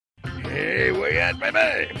right,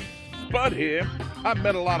 baby. Spud here. I've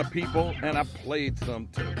met a lot of people, and I've played some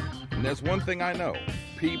too. And there's one thing I know.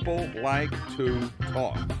 People like to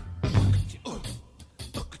talk.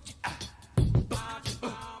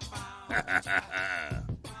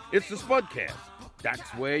 It's the SPUDCAST. That's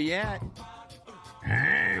where you at.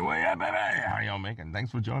 Hey, where you at, baby? How y'all making?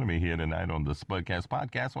 Thanks for joining me here tonight on the SPUDCAST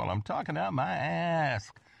podcast while I'm talking out my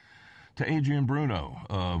ass to Adrian Bruneau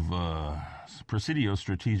of Presidio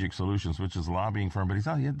Strategic Solutions, which is a lobbying firm. But he's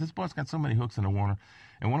out here. This boy's got so many hooks in the water.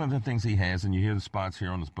 And one of the things he has, and you hear the spots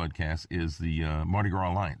here on this podcast, is the Mardi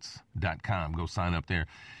Gras Alliance.com. Go sign up there.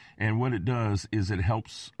 And what it does is it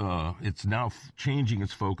helps, it's now changing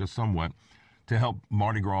its focus somewhat to help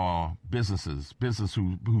Mardi Gras businesses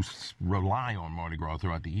who rely on Mardi Gras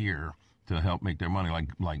throughout the year to help make their money,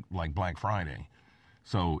 like Black Friday.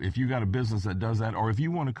 So if you got a business that does that, or if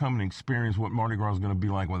you want to come and experience what Mardi Gras is going to be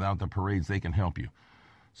like without the parades, they can help you.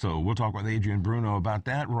 So we'll talk with Adrian Bruneau about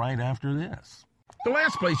that right after this. The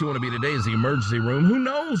last place you want to be today is the emergency room. Who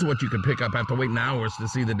knows what you can pick up after waiting hours to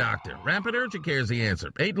see the doctor? Rapid Urgent Care is the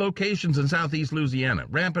answer. 8 locations in Southeast Louisiana.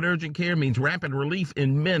 Rapid Urgent Care means rapid relief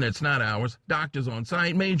in minutes, not hours. Doctors on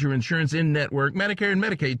site, major insurance in-network, Medicare and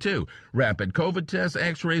Medicaid too. Rapid COVID tests,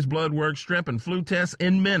 x-rays, blood work, strep and flu tests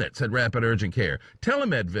in minutes at Rapid Urgent Care.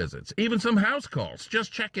 Telemed visits, even some house calls.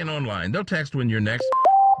 Just check in online. They'll text when you're next.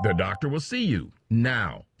 The doctor will see you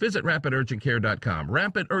now. Visit rapidurgentcare.com.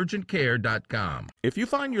 Rapidurgentcare.com. If you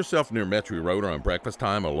find yourself near Metro Road or on breakfast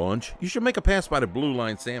time or lunch, you should make a pass by the Blue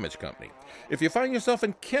Line Sandwich Company. If you find yourself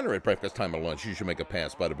in Kenner at breakfast time or lunch, you should make a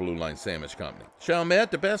pass by the Blue Line Sandwich Company. Chalmette,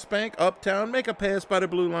 the Best Bank, Uptown, make a pass by the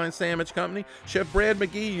Blue Line Sandwich Company. Chef Brad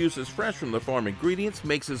McGee uses fresh from the farm ingredients,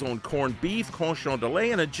 makes his own corned beef, cornchon delay,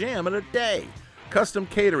 and a jam in a day. Custom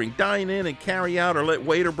catering, dine in and carry out, or let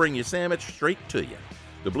waiter bring your sandwich straight to you.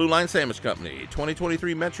 The Blue Line Sandwich Company,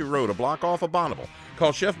 2023 Metro Road, a block off of Bonneville.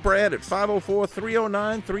 Call Chef Brad at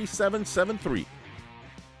 504-309-3773.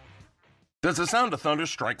 Does the sound of thunder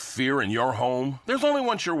strike fear in your home? There's only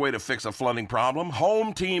one sure way to fix a flooding problem: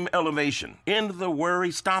 Home Team Elevation. End the worry,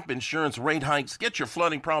 stop insurance rate hikes, get your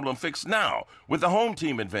flooding problem fixed now with the Home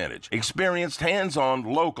Team Advantage. Experienced, hands-on,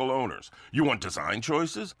 local owners. You want design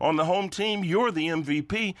choices? On the Home Team, you're the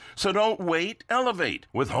MVP, so don't wait, elevate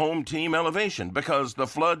with Home Team Elevation, because the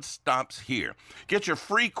flood stops here. Get your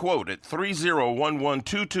free quote at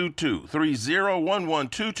 3011222,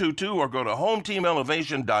 3011222, or go to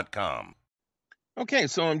hometeamelevation.com. Okay,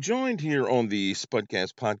 so I'm joined here on the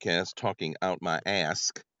SPUDCAST podcast, talking out my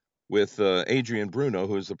ask, with Adrian Bruneau,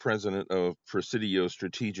 who is the president of Presidio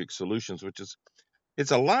Strategic Solutions, which is,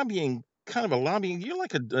 it's a lobbying, you're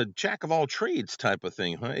like a jack of all trades type of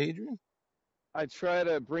thing, huh, Adrian? I try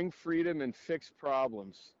to bring freedom and fix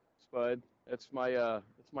problems, Spud. That's my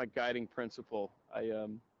guiding principle. I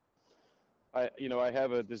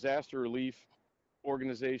have a disaster relief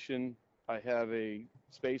organization. I have a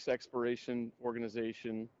space exploration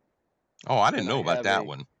organization. Oh, I didn't know about that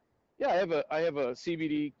one. Yeah, I have a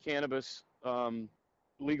CBD cannabis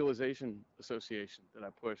legalization association that I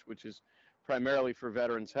push, which is primarily for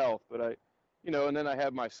veterans' health. But and then I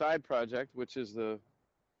have my side project, which is the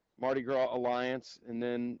Mardi Gras Alliance, and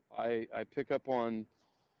then I pick up on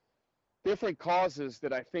different causes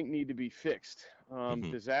that I think need to be fixed.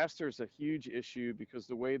 Disaster is a huge issue because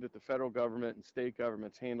the way that the federal government and state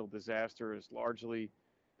governments handle disaster is largely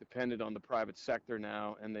dependent on the private sector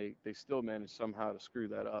now, and they still manage somehow to screw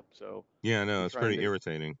that up. So yeah, no, it's pretty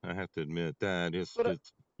irritating. I have to admit that I sit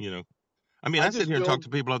here and talk to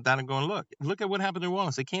people about that and going, look at what happened in New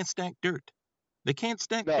Orleans. They can't stack dirt.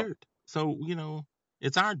 Dirt. So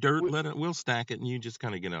it's our dirt. We'll stack it, and you just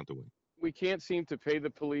kind of get out the way. We can't seem to pay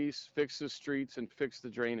the police, fix the streets, and fix the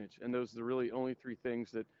drainage. And those are the really only 3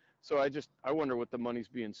 things that, so I wonder what the money's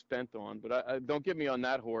being spent on. But I don't get me on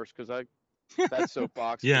that horse, because that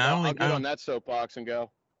soapbox. Yeah, I'll get on that soapbox and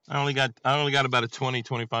go. I only got about a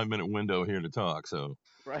 25 minute window here to talk. So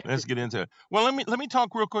right. Let's get into it. Well, let me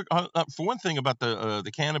talk real quick. For one thing, about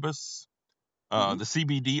the cannabis, the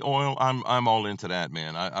CBD oil. I'm all into that,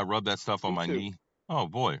 man. I rub that stuff on my knee. Oh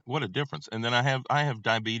boy, what a difference! And then I have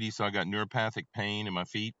diabetes, so I got neuropathic pain in my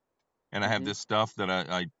feet, and I have this stuff that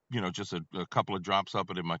I just a couple of drops up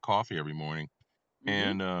it in my coffee every morning,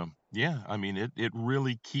 and it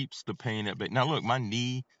really keeps the pain at bay. Now look, my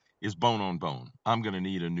knee is bone on bone. I'm gonna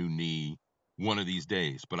need a new knee one of these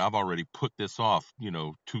days, but I've already put this off,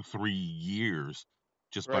 2-3 years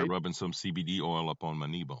just by rubbing some CBD oil up on my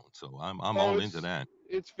knee bone. So I'm all into that.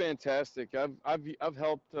 It's fantastic. I've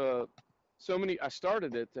helped. I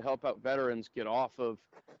started it to help out veterans get off of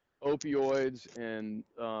opioids and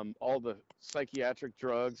all the psychiatric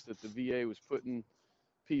drugs that the VA was putting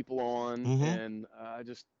people on, Mm-hmm. and I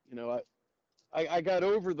just, I got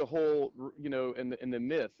over the whole, and the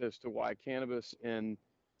myth as to why cannabis and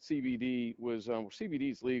CBD was, CBD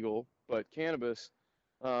is legal, but cannabis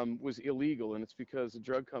was illegal, and it's because the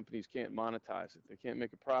drug companies can't monetize it. They can't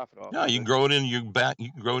make a profit off Yeah, of you can it. grow it in your back. You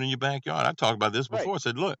can grow it in your backyard. I've talked about this Right. before. I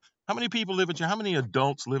said, look, how many people live at your, how many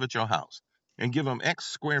adults live at your house, and give them X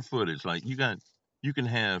square footage. Like you can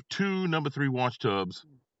have 2 No. 3 wash tubs,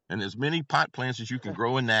 and as many pot plants as you can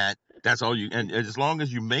grow in that. That's all you. And as long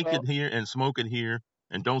as you make it Well, here and smoke it here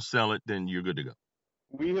and don't sell it, then you're good to go.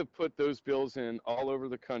 we have put those bills in all over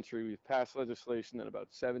the country. We've passed legislation in about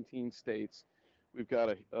 17 states. We've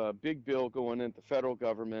got a big bill going into the federal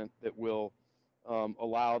government that will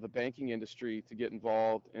allow the banking industry to get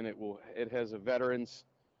involved, and it has a veterans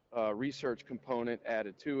research component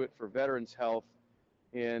added to it for veterans health,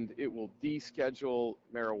 and it will deschedule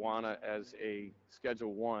marijuana as a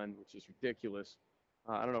Schedule One, which is ridiculous.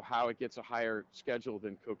 I don't know how it gets a higher schedule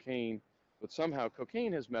than cocaine, but somehow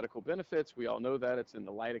cocaine has medical benefits. We all know that it's in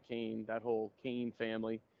the lidocaine, that whole cane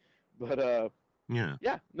family. But Yeah.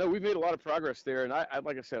 yeah, no, we've made a lot of progress there, and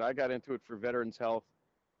like I said, I got into it for veterans health,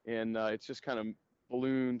 and it's just kind of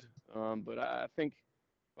ballooned. But I think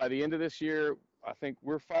by the end of this year, I think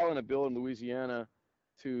we're filing a bill in Louisiana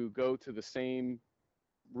to go to the same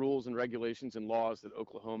rules and regulations and laws that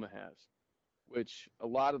Oklahoma has, which a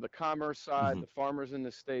lot of the commerce side, Hmm. the farmers in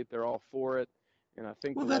the state, they're all for it. And I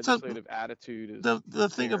think Well, the that's a legislative attitude the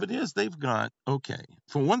is thing of there. it is they've got okay.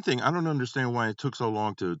 For one thing, I don't understand why it took so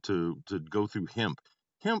long to go through hemp.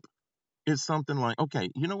 Hemp is something like, okay,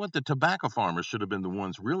 you know what? The tobacco farmers should have been the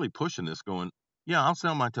ones really pushing this, going, yeah, I'll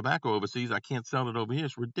sell my tobacco overseas. I can't sell it over here.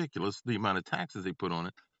 It's ridiculous the amount of taxes they put on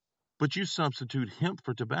it. But you substitute hemp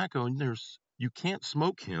for tobacco, and you can't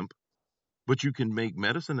smoke hemp, but you can make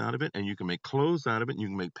medicine out of it, and you can make clothes out of it, and you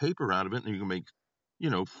can make paper out of it, and you can make,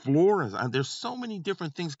 floras. There's so many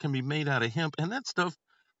different things can be made out of hemp, and that stuff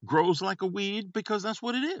grows like a weed because that's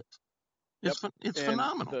what it is. Yep. It's And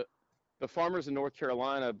phenomenal. the farmers in North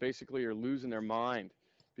Carolina basically are losing their mind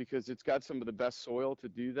because it's got some of the best soil to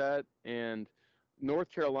do that. And North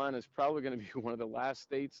Carolina is probably going to be one of the last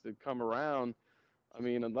states that come around. I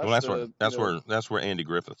mean, Well, unless that's where Andy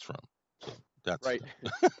Griffith's from. So that's right.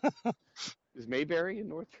 Is Mayberry in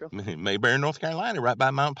North Carolina? Mayberry, North Carolina, right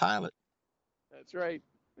by Mount Pilot. That's right.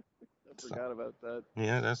 I So, forgot about that.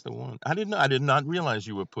 yeah, that's the one. I did not realize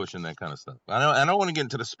you were pushing that kind of stuff. I don't want to get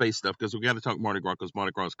into the space stuff because we got to talk Mardi Gras because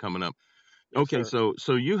Mardi Gras is coming up. Yes, Okay, sir.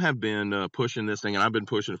 so you have been pushing this thing, and I've been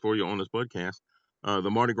pushing it for you on this podcast, the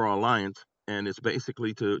Mardi Gras Alliance, and it's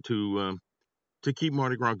basically to keep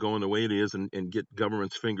Mardi Gras going the way it is, and get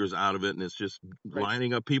government's fingers out of it, and it's just Right.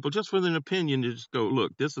 lining up people just with an opinion to just go,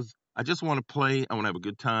 look, this is. I just want to play. I want to have a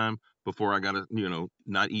good time before I gotta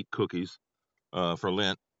not eat cookies for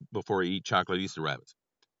Lent before I eat chocolate Easter rabbits.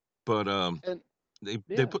 But And they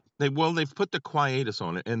yeah. put they've put the quietus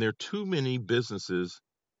on it, and there are too many businesses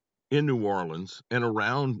in New Orleans and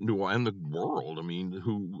around New Orleans and the world. I mean,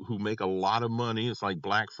 who make a lot of money. It's like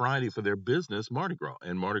Black Friday for their business, Mardi Gras.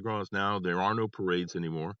 And Mardi Gras is now there are no parades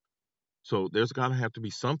anymore. So there's got to have to be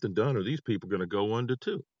something done, or these people are going to go under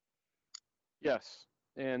too. Yes.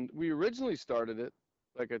 And we originally started it,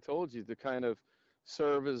 like I told you, to kind of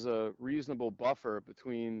serve as a reasonable buffer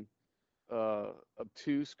between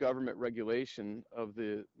obtuse government regulation of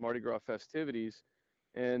the Mardi Gras festivities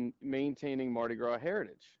and maintaining Mardi Gras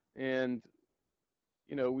heritage. And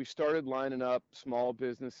we started lining up small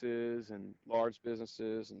businesses and large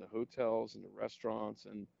businesses and the hotels and the restaurants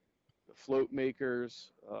and the float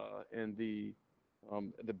makers and the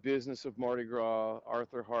business of Mardi Gras,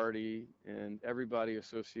 Arthur Hardy, and everybody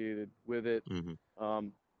associated with it. Hmm.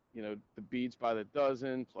 Um, the beads by the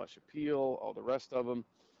dozen, Plush Appeal, all the rest of them.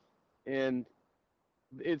 And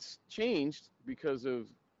it's changed because of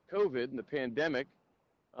COVID and the pandemic.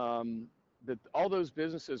 Um, that all those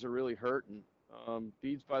businesses are really hurting.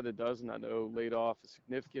 Beads by the dozen, I know, laid off a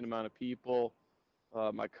significant amount of people.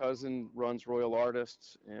 My cousin runs Royal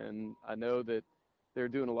Artists, and I know that they're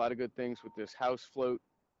doing a lot of good things with this house float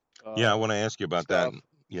Yeah, I uh, want to ask you about that. stuff.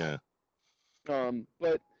 Yeah.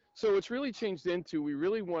 But so it's really changed into we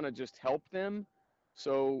really want to just help them.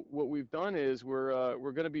 So what we've done is we're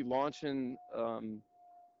going to be launching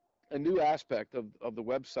a new aspect of the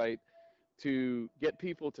website to get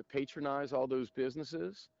people to patronize all those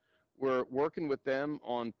businesses. We're working with them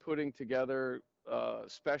on putting together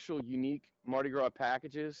special, unique Mardi Gras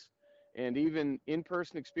packages and even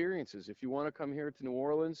in-person experiences. If you want to come here to New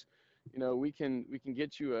Orleans, we can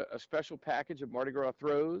get you a special package of Mardi Gras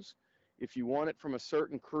throws. If you want it from a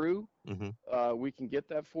certain crew, Hmm. we can get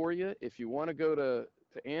that for you. If you want to go to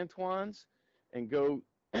Antoine's and go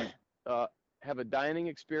have a dining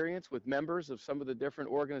experience with members of some of the different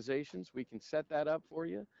organizations, we can set that up for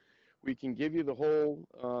you. We can give you the whole.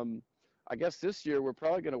 I guess this year we're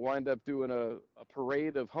probably going to wind up doing a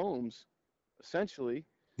parade of homes, essentially,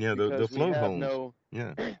 Yeah, the because we float have homes. no.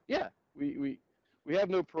 Yeah. Yeah, we have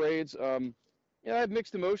no parades. I have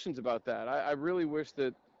mixed emotions about that. I really wish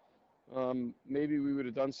that maybe we would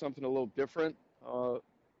have done something a little different. Uh,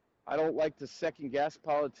 I don't like to second guess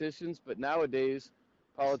politicians, but nowadays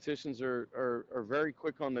politicians are very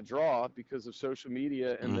quick on the draw because of social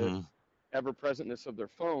media and the Hmm. ever presentness of their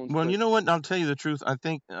phones. Well, But you know what? I'll tell you the truth. I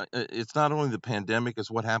think it's not only the pandemic;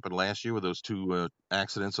 it's what happened last year with those two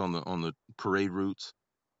accidents on the parade routes.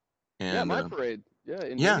 yeah, And my parade, yeah,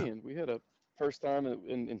 in yeah, Ninian, we had a first time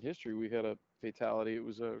in history we had a fatality. It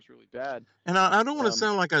was really bad. and I don't want to Um,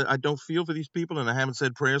 sound like I don't feel for these people, and I haven't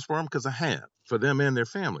said prayers for them because I have for them and their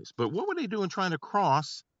families. But what were they doing trying to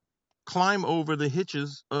climb over the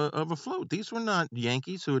hitches of a float? These were not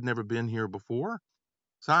Yankees who had never been here before.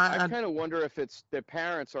 So I I kind of wonder if it's their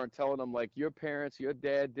parents aren't telling them like your parents, your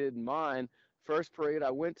dad did mine. First parade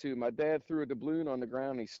I went to, my dad threw a doubloon on the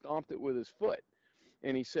ground and he stomped it with his foot.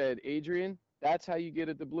 And he said, Adrian, that's how you get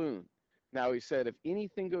a doubloon. Now he said, if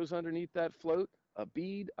anything goes underneath that float, a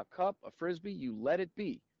bead, a cup, a frisbee, you let it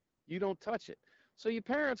be. You don't touch it. So your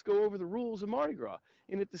parents go over the rules of Mardi Gras.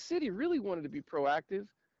 And if the city really wanted to be proactive,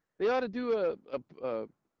 they ought to do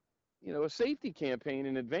a safety campaign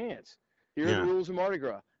in advance. Here are the yeah. rules of Mardi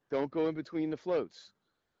Gras. Don't go in between the floats.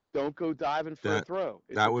 Don't go diving for a That throw.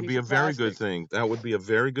 It's a that would be piece a of very good plastic. thing. That would be a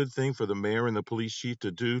very good thing for the mayor and the police chief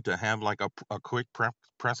to do, to have like a quick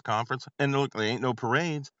press conference. And look, there ain't no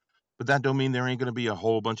parades, but that don't mean there ain't going to be a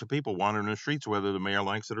whole bunch of people wandering the streets, whether the mayor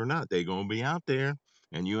likes it or not. They going to be out there,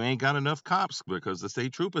 and you ain't got enough cops because the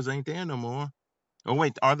state troopers ain't there no more. Oh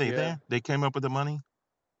wait, are they Yeah, there? They came up with the money.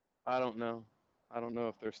 I don't know. I don't know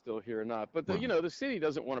if they're still here or not. But Well, the city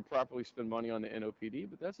doesn't want to properly spend money on the NOPD,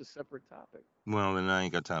 but that's a separate topic. well, then I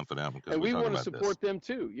ain't got time for that one because And we're we talking want to about this. support them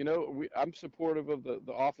too. I'm supportive of the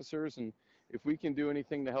officers, and if we can do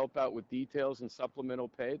anything to help out with details and supplemental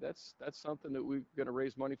pay, that's something that we're going to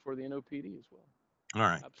raise money for the NOPD as well. All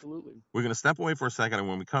right. Absolutely. We're going to step away for a second, and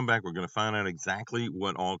when we come back, we're going to find out exactly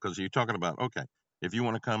what all, because you're talking about, okay, if you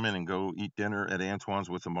want to come in and go eat dinner at Antoine's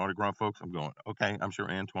with some Mardi Gras folks, I'm going, okay, I'm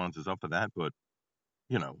sure Antoine's is up for that, but,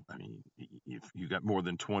 I mean, if you got more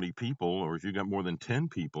than 20 people, or if you got more than 10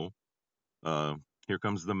 people, uh, here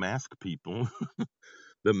comes the mask people,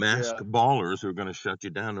 the mask Yeah. ballers who are going to shut you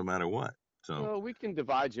down no matter what. So Well, we can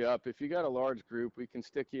divide you up. If you got a large group, we can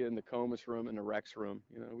stick you in the Comus room and the Rex room.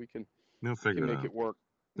 they'll We figure can it make out. it work.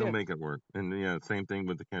 They'll Yeah. make it work. And yeah, same thing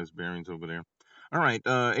with the Casbarians over there. All right,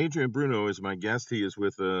 Adrian Bruneau is my guest. He is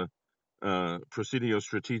with Presidio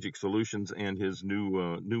Strategic Solutions and his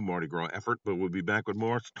new Mardi Gras effort. But we'll be back with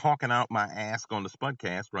more talking out my ass on the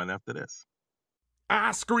Spudcast right after this.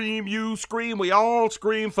 I scream, you scream, we all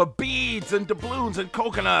scream for beads and doubloons and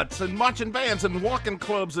coconuts and marching bands and walking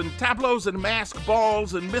clubs and tableaus and mask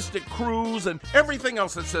balls and mystic crews and everything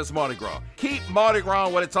else that says Mardi Gras. Keep Mardi Gras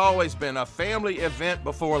what it's always been, a family event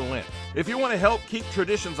before Lent. If you want to help keep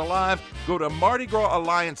traditions alive, go to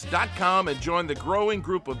MardiGrasAlliance.com and join the growing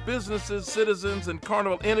group of businesses, citizens, and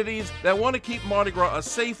carnival entities that want to keep Mardi Gras a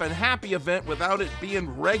safe and happy event without it being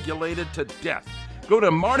regulated to death. Go to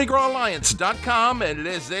MardiGrasAlliance.com and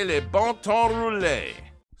laissez les bon temps rouler.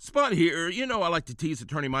 Spud here. You know I like to tease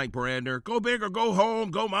attorney Mike Brandner. Go big or go home.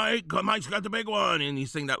 Go Mike. Mike's got the big one. And he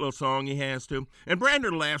sing that little song he has to. And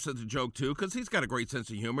Brandner laughs at the joke too because he's got a great sense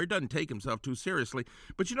of humor. He doesn't take himself too seriously.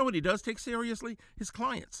 But you know what he does take seriously? His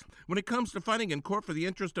clients. When it comes to fighting in court for the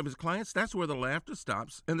interest of his clients, that's where the laughter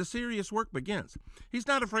stops and the serious work begins. He's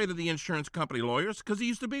not afraid of the insurance company lawyers because he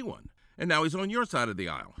used to be one. And now he's on your side of the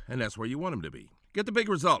aisle. And that's where you want him to be. Get the big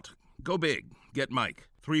result. Go big. Get Mike.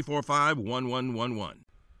 345-1111.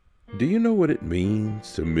 Do you know what it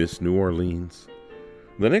means to miss New Orleans?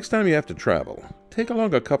 The next time you have to travel, take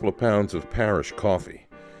along a couple of pounds of Parish coffee,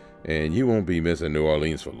 and you won't be missing New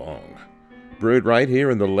Orleans for long. Brewed right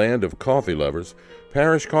here in the land of coffee lovers,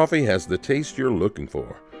 Parish coffee has the taste you're looking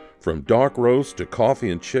for. From dark roast to coffee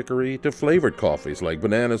and chicory to flavored coffees like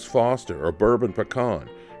Bananas Foster or Bourbon Pecan,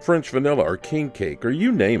 French Vanilla or King Cake, or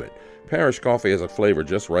you name it, Parish coffee has a flavor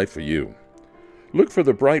just right for you. Look for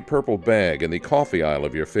the bright purple bag in the coffee aisle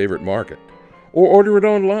of your favorite market, or order it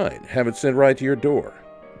online, have it sent right to your door.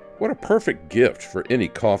 What a perfect gift for any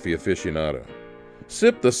coffee aficionado.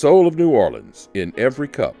 Sip the soul of New Orleans in every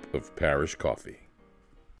cup of Parish coffee.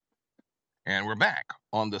 And we're back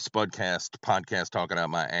on the Spudcast podcast, talking out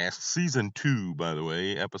my ass. Season 2, by the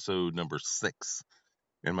way, episode number 6.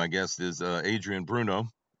 And my guest is Adrian Bruneau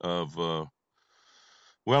of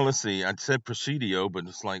Well, let's see. I said Presidio, but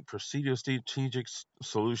it's like Presidio Strategic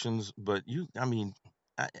Solutions. But I mean,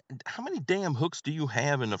 I, how many damn hooks do you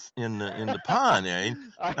have in the pond? Eh?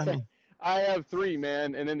 I I mean, I have three,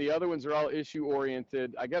 man, and then the other ones are all issue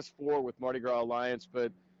oriented. I guess four with Mardi Gras Alliance,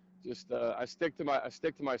 but just I stick to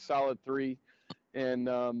my solid three, and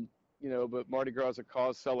but Mardi Gras is a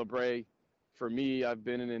cause celebre. For me, I've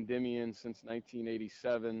been an Endymion since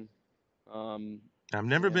 1987, um, I've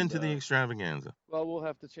never been and to the extravaganza. well, we'll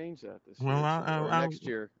have to change that this Well, year, or I'll next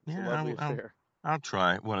year. It's a yeah, lovely affair. I'll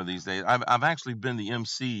try it one of these days. I've actually been the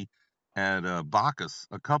MC at Bacchus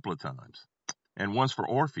a couple of times, and once for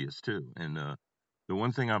Orpheus too. And the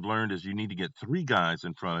one thing I've learned is you need to get three guys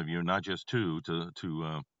in front of you, not just two,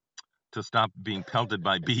 to stop being pelted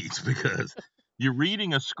by beats because you're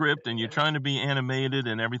reading a script and you're trying to be animated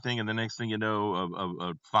and everything, and the next thing you know,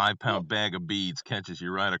 a 5 pound Well, bag of beads catches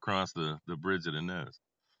you right across the bridge of the nose.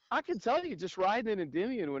 I can tell you, just riding in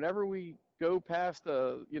Endymion, whenever we go past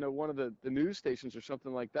one of the news stations or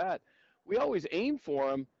something like that, we always aim for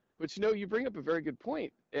them. But you bring up a very good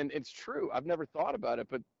point, and it's true. I've never thought about it,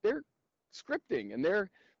 but they're scripting and they're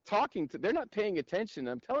not paying attention.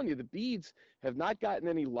 I'm telling you, the beads have not gotten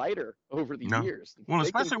any lighter over the No. years. Well,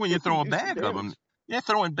 They can especially when you they can throw a do some bag of them. damage. You're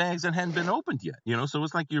throwing bags that hadn't been opened yet, so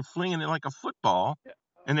it's like you're flinging it like a football,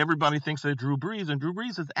 and everybody thinks they're Drew Brees, and Drew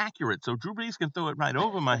Brees is accurate. So Drew Brees can throw it right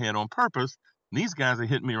over my head on purpose. And these guys are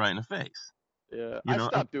hitting me right in the face. Yeah, You I know,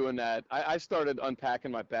 stopped doing that. I started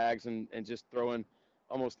unpacking my bags and just throwing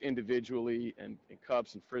almost individually and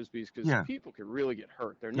cups and frisbees because yeah, people can really get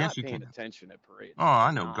hurt. They're yes, not you paying can. attention at Oh, parades. I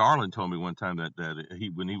They're know. not. Garland told me one time that he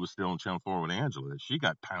when he was still on Channel 4 with Angela, that she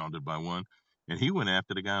got pounded by one, and he went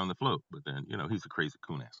after the guy on the float. But then, he's a crazy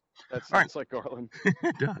coon ass. That All right. sounds like Garland.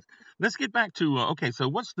 It does. Let's get back to okay. So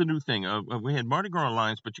what's the new thing? We had Mardi Gras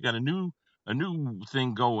Alliance, but you got a new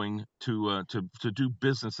thing going to do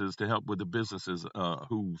businesses to help with the businesses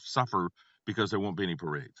who suffer because there won't be any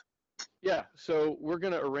parades. Yeah, so we're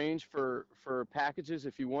going to arrange for packages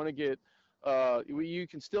if you want to get. You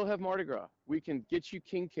can still have Mardi Gras. We can get you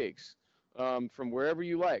king cakes from wherever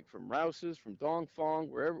you like, from Rouse's, from Dong Fong,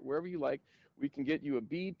 wherever you like. We can get you a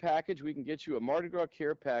bead package. We can get you a Mardi Gras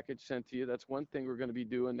care package sent to you. That's one thing we're going to be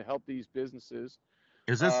doing to help these businesses.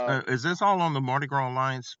 Is this Uh, uh, is this all on the Mardi Gras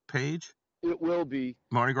Alliance page? it will be.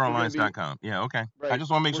 We're going to be MardiGrasAlliance.com. Yeah, okay. I right.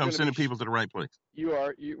 just want to make We're sure I'm going to be sending people to the right place.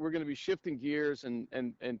 we're going to be shifting gears and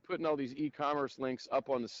putting all these e-commerce links up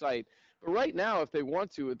on the site. But right now, if they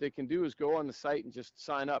want to, what they can do is go on the site and just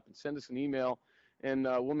sign up and send us an email, and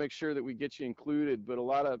we'll make sure that we get you included. But a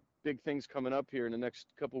lot of big things coming up here in the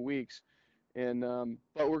next couple of weeks, and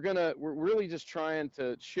but we're really just trying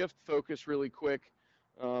to shift focus really quick,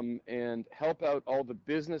 and help out all the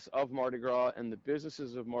business of Mardi Gras and the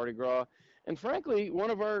businesses of Mardi Gras. And frankly, one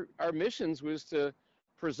of our missions was to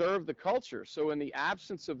preserve the culture. So in the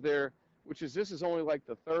absence of this is only like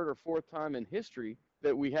the third or fourth time in history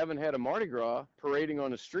that we haven't had a Mardi Gras parading on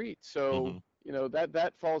the street. So Hmm.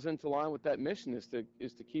 that falls into line with that mission is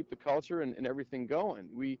to keep the culture and everything going.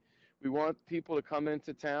 We want people to come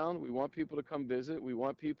into town. We want people to come visit. We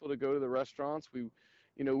want people to go to the restaurants. We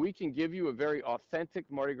can give you a very authentic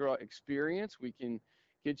Mardi Gras experience. We can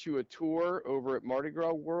get you a tour over at Mardi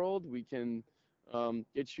Gras World. We can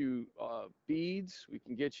get you beads. We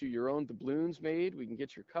can get you your own doubloons made. We can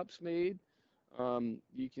get your cups made.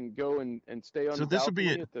 You can go and stay on So the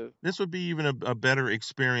balcony at the. this would be even a better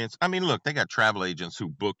experience. I mean, look, they got travel agents who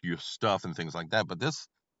book your stuff and things like that, but this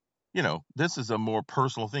is a more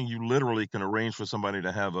personal thing. You literally can arrange for somebody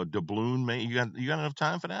to have a doubloon made. You got enough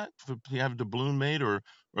time for that? To have a doubloon made, or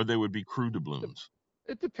they would be crew doubloons.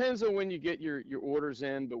 It depends on when you get your orders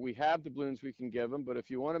in, but we have doubloons we can give them. But if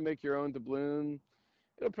you want to make your own doubloon,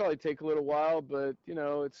 it'll probably take a little while. But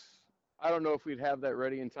I don't know if we'd have that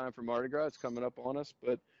ready in time for Mardi Gras. It's coming up on us,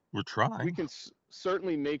 but We're we trying. can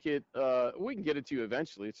certainly make it. We can get it to you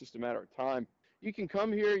eventually. It's just a matter of time. You can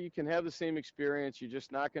come here. You can have the same experience. You're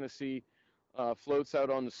just not going to see floats out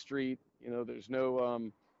on the street. There's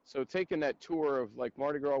no. So taking that tour of like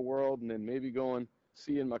Mardi Gras World, and then maybe going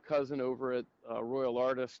seeing my cousin over at Royal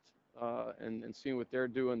Artist, and seeing what they're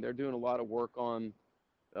doing. They're doing a lot of work on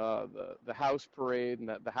the house parade and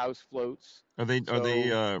the house floats. Are they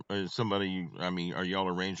So somebody? I mean, are y'all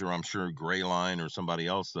arranger? I'm sure Gray Line or somebody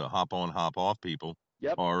else, hop on, hop off people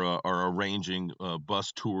yep. are arranging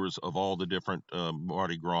bus tours of all the different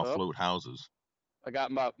Mardi Gras Up. float houses. I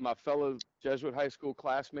got my fellow Jesuit high school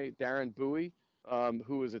classmate Darren Bowie,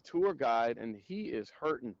 who is a tour guide, and he is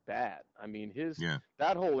hurting bad. I mean, Yeah.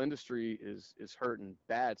 that whole industry is hurting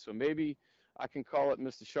bad. So maybe I can call up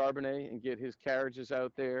Mr. Charbonnet and get his carriages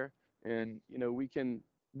out there, and we can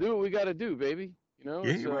do what we got to do, baby. Yeah,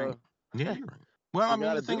 It's you're right. Yeah, you're right. Well, I we mean,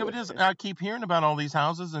 got the to thing do of it it. is, I keep hearing about all these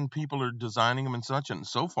houses and people are designing them and such, and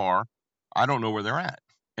so far, I don't know where they're at.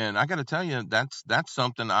 And I got to tell you, that's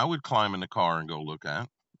something I would climb in the car and go look at.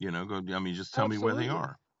 I mean, just tell me where they Absolutely.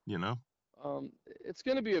 are. You know. It's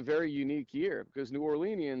going to be a very unique year because New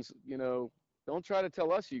Orleanians, don't try to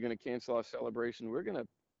tell us you're going to cancel our celebration.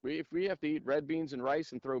 If we have to eat red beans and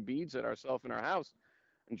rice and throw beads at ourselves in our house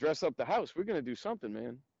and dress up the house, we're going to do something,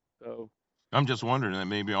 man. So I'm just wondering that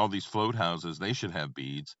maybe all these float houses they should have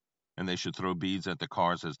beads, and they should throw beads at the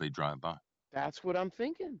cars as they drive by. that's what I'm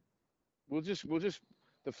thinking. We'll just,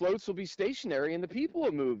 the floats will be stationary and the people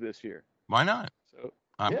will move this year. Why not? So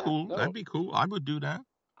I'm yeah, cool. That'd no, be cool. I would do that.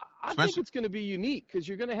 I think Especially it's going to be unique because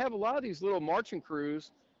you're going to have a lot of these little marching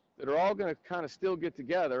crews that are all going to kind of still get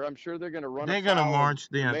together. I'm sure they're going to run they're gonna afoul of march.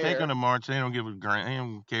 the Yeah, they're mayor. gonna march. They don't give a grand. They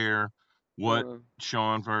don't care what Uh,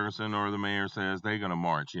 Sean Ferguson or the mayor says. They're gonna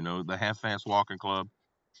march. The half-fast walking club.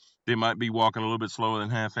 They might be walking a little bit slower than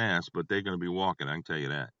half-fast, but they're gonna be walking. I can tell you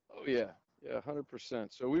that. oh yeah,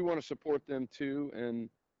 100%. So we want to support them too, and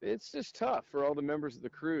it's just tough for all the members of the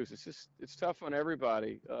crews. It's tough on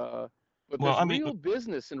everybody. But Well, there's I mean, real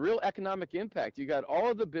business and real economic impact. You got all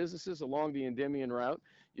of the businesses along the Endymion route.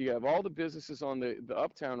 You have all the businesses on the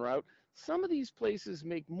Uptown route. Some of these places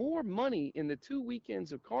make more money in the 2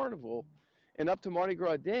 weekends of Carnival and up to Mardi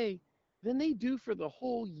Gras Day than they do for the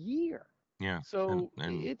whole year. yeah, and So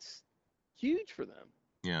and it's huge for them.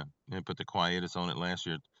 yeah, they put the quietus on it last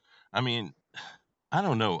year. I mean, I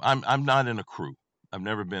don't know. I'm not in a crew. I've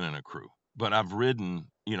never been in a crew, but I've ridden.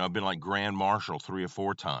 I've been like Grand Marshal 3 or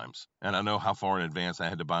 4 times, and I know how far in advance I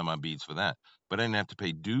had to buy my beads for that. But I didn't have to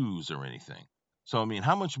pay dues or anything. So I mean,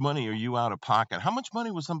 how much money are you out of pocket? How much money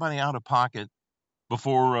was somebody out of pocket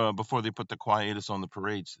before they put the quietus on the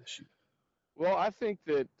parades this year? Well, I think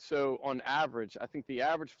that so on average, I think the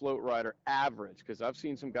average float rider average, because I've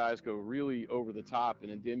seen some guys go really over the top in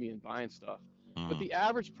Endymion buying stuff, but Mm. the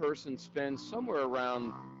average person spends somewhere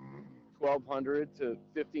around $1,200 to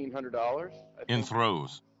 $1,500, I In think.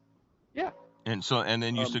 throws. Yeah. And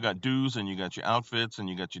then you still Um, got dues, and you got your outfits, and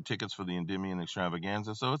you got your tickets for the Endymion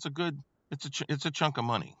extravaganza. So it's a chunk of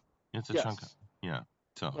money. It's a chunk of, yes. yeah.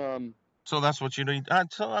 So Um, so that's what you need.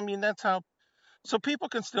 So I mean, that's how. So people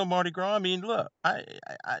can still Mardi Gras. I mean, look,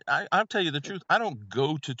 I'll tell you the truth. I don't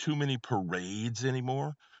go to too many parades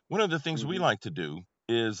anymore. One of the things we mhm. like to do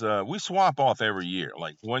is we swap off every year.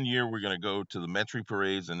 Like one year we're going to go to the Metro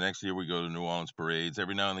parades, and next year we go to New Orleans parades.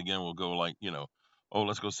 Every now and again we'll go like, oh,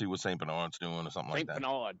 let's go see what St. Bernard's doing or something like St. that.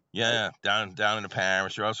 Bernard, right? Yeah, down in the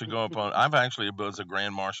parish. You also go up on. I've actually was a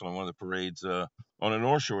grand marshal in one of the parades on the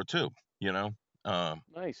North Shore too. You know, um,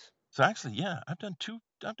 Nice. so actually, yeah, I've done two.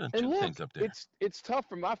 I've done And two look, things up there. it's tough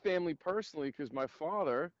for my family personally because my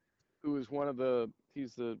father, who is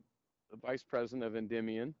he's the vice president of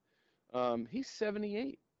Endymion. He's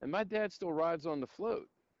 78, and my dad still rides on the float.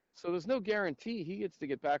 So there's no guarantee he gets to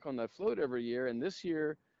get back on that float every year. And this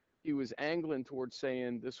year, he was angling towards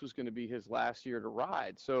saying this was going to be his last year to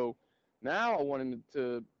ride. So now I want him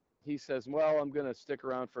to. He says, "Well, I'm going to stick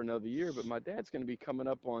around for another year, but my dad's going to be coming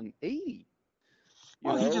up on 80,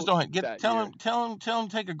 Well, he just don't get that year." tell him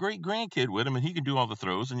take a great grandkid with him, and he can do all the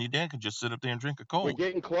throws, and your dad can just sit up there and drink a We're cold.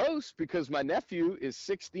 getting close because my nephew is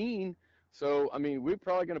 16. So I mean, we're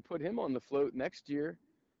probably going to put him on the float next year.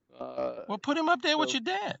 Well, put him up there with So your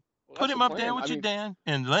dad. well, Put that's the him up there plan. with I your mean, dad,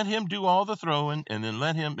 and let him do all the throwing, and then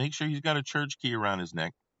let him make sure he's got a church key around his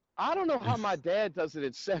neck. I don't know how my dad does it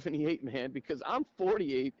at 78, man, because I'm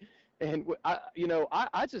 48, and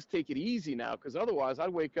I just take it easy now, because otherwise I'd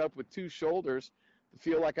wake up with two shoulders to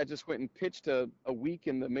feel like I just went and pitched a week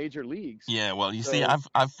in the major leagues. Yeah, well, you see, So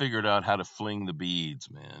I've figured out how to fling the beads,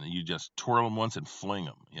 man. You just twirl them once and fling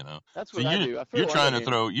them. that's So what I you do. I you're feel trying to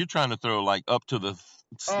underhanded. throw like up to the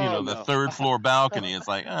Oh the no. third floor balcony. It's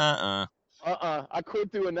like I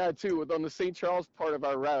quit doing that too. With on the St. Charles part of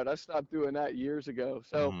our route, I stopped doing that years ago.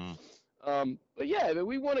 So, mhm. but yeah,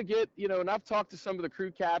 we want to get, and I've talked to some of the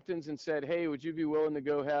crew captains and said, hey, would you be willing to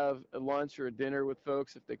go have a lunch or a dinner with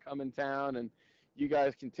folks if they come in town, and you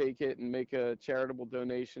guys can take it and make a charitable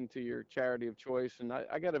donation to your charity of choice. And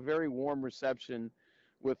I got a very warm reception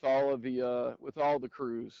with all the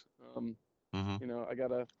crews. Mhm. I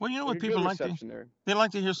got Well, you know like what a good people like to reception there. they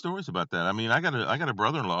like to hear stories about that. I mean, I got a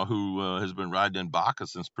brother-in-law who has been riding in Baca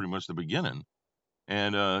since pretty much the beginning.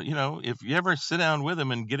 And if you ever sit down with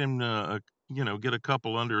him and get him get a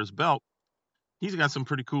couple under his belt, he's got some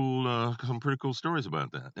pretty cool stories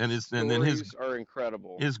about that. And then Stories are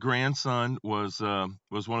incredible. his grandson was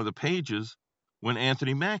one of the pages when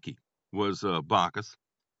Anthony Mackie was Bacchus,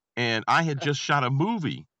 and I had just shot a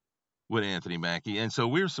movie with Anthony Mackie. And so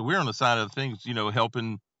we're on the side of the things,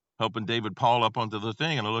 helping David Paul up onto the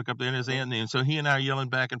thing, and I look up there and there's Anthony, and so he and I are yelling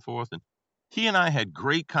back and forth, and he and I had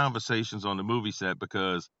great conversations on the movie set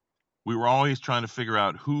because we were always trying to figure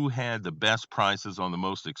out who had the best prices on the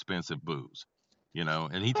most expensive booze,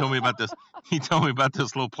 and he told me about this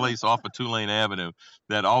little place off of Tulane Avenue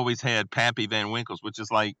that always had Pappy Van Winkle's, which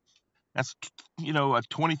is like, that's, a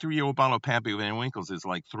 23-year-old bottle of Pappy Van Winkle's is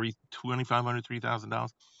like $3,500,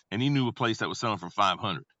 and he knew a place that was selling for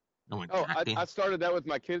 $500. I started that with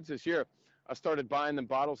my kids this year. I started buying them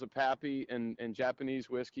bottles of Pappy and Japanese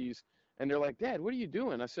whiskeys, and they're like, Dad, what are you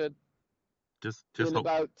doing? I said, just in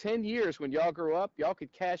about 10 years, when y'all grow up, y'all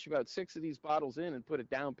could cash about 6 of these bottles in and put a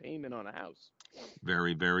down payment on a house.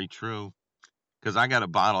 Very, very true. Because I got a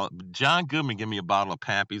bottle. John Goodman gave me a bottle of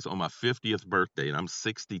Pappy's on my 50th birthday, and I'm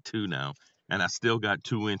 62 now, and I still got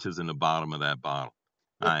 2 inches in the bottom of that bottle.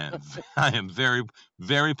 I am very,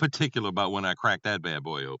 very particular about when I crack that bad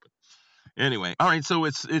boy open. Anyway, all right, so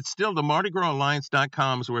it's still the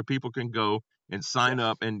MardiGrasAlliance.com is where people can go and sign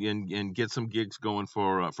up and get some gigs going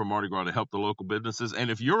for Mardi Gras to help the local businesses. And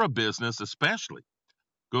if you're a business, especially,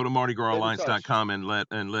 go to MardiGrasAlliance.com and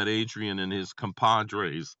let Adrian and his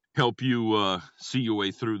compadres help you see your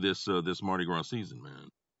way through this Mardi Gras season, man.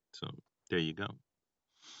 So there you go.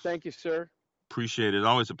 Thank you, sir. Appreciate it.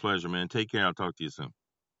 Always a pleasure, man. Take care. I'll talk to you soon.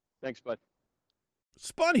 Thanks, Bud.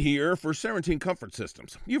 Spud here for Serentine Comfort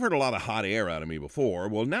Systems. You've heard a lot of hot air out of me before.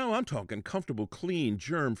 Well, now I'm talking comfortable, clean,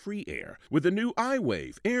 germ-free air with the new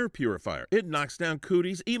iWave air purifier. It knocks down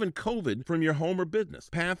cooties, even COVID, from your home or business.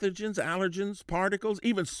 Pathogens, allergens, particles,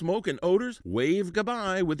 even smoke and odors. Wave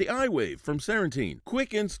goodbye with the iWave from Serentine.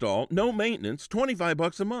 Quick install, no maintenance,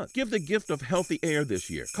 $25 a month. Give the gift of healthy air this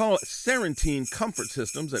year. Call Serentine Comfort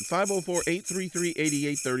Systems at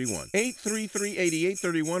 504-833-8831.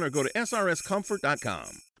 833-8831 or go to srscomfort.com.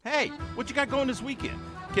 Hey, what you got going this weekend?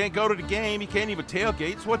 Can't go to the game, you can't even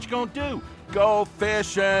tailgate, so what you gonna do? Go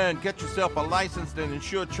fishing! Get yourself a licensed and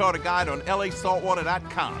insured charter guide on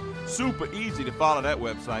lasaltwater.com. Super easy to follow that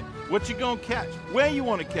website. What you gonna catch? Where you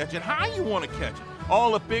wanna catch it? How you wanna catch it?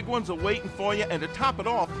 All the big ones are waiting for you, and to top it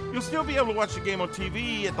off, you'll still be able to watch the game on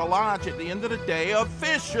TV at the lodge at the end of the day of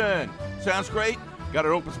fishing. Sounds great? Got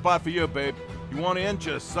an open spot for you, babe. You want in?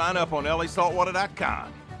 Just sign up on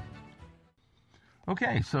lasaltwater.com.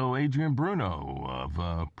 Okay, so Adrian Bruneau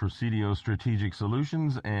of Presidio Strategic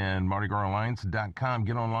Solutions and MardiGrasAlliance.com.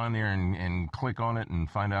 Get online there and click on it and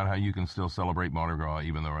find out how you can still celebrate Mardi Gras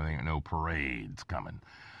even though there ain't no parades coming.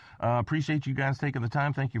 Appreciate you guys taking the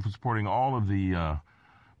time. Thank you for supporting all of the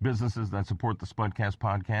businesses that support the SPUDCAST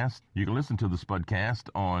podcast. You can listen to the SPUDCAST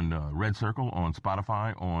on Red Circle, on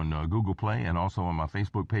Spotify, on Google Play, and also on my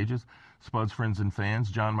Facebook pages, Spud's Friends and Fans,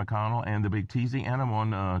 John McConnell, and the Big Teasy, and I'm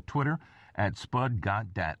on Twitter at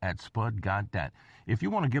SpudGotDat. If you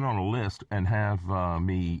want to get on a list and have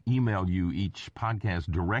me email you each podcast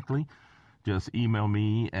directly, just email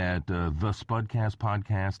me at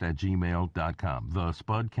thespudcastpodcast@gmail.com.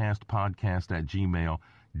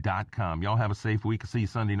 Thespudcastpodcast@gmail.com. Y'all have a safe week. See you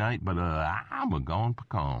Sunday night, but I'm a gone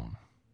pecan.